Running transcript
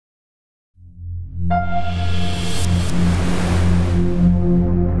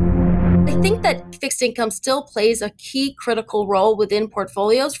think that fixed income still plays a key critical role within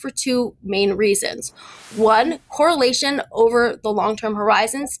portfolios for two main reasons. One, correlation over the long-term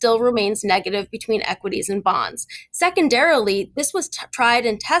horizon still remains negative between equities and bonds. Secondarily, this was tried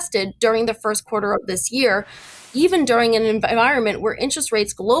and tested during the first quarter of this year, even during an environment where interest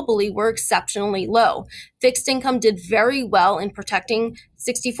rates globally were exceptionally low. Fixed income did very well in protecting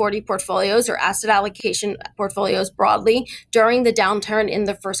 60-40 portfolios or asset allocation portfolios broadly during the downturn in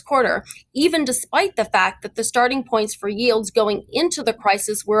the first quarter, even despite the fact that the starting points for yields going into the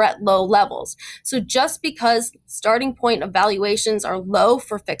crisis were at low levels. So just because starting point of valuations are low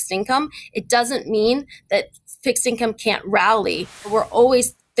for fixed income, it doesn't mean that fixed income can't rally. We're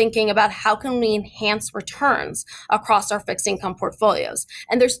always thinking about how can we enhance returns across our fixed income portfolios.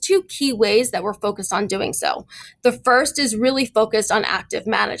 And there's two key ways that we're focused on doing so. The first is really focused on active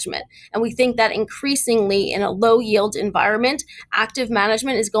management. And we think that increasingly in a low yield environment, active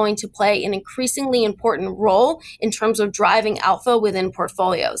management is going to play an increasingly important role in terms of driving alpha within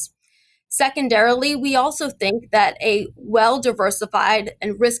portfolios. Secondarily, we also think that a well-diversified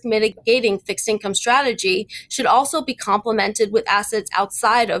and risk-mitigating fixed income strategy should also be complemented with assets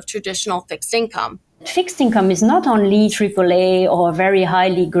outside of traditional fixed income. Fixed income is not only AAA or very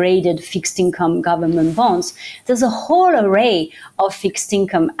highly graded fixed income government bonds. There's a whole array of fixed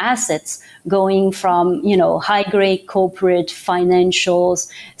income assets going from, high grade corporate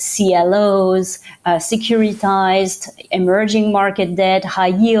financials, CLOs, securitized, emerging market debt, high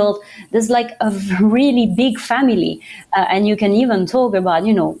yield. There's like a really big family. And you can even talk about,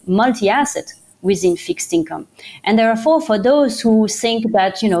 multi-asset within fixed income. And therefore, for those who think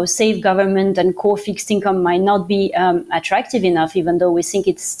that, safe government and core fixed income might not be attractive enough, even though we think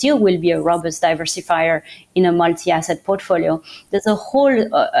it still will be a robust diversifier in a multi-asset portfolio, there's a whole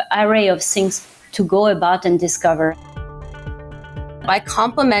array of things to go about and discover. By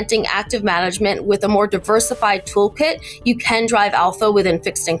complementing active management with a more diversified toolkit, you can drive alpha within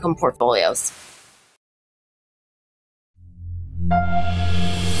fixed income portfolios.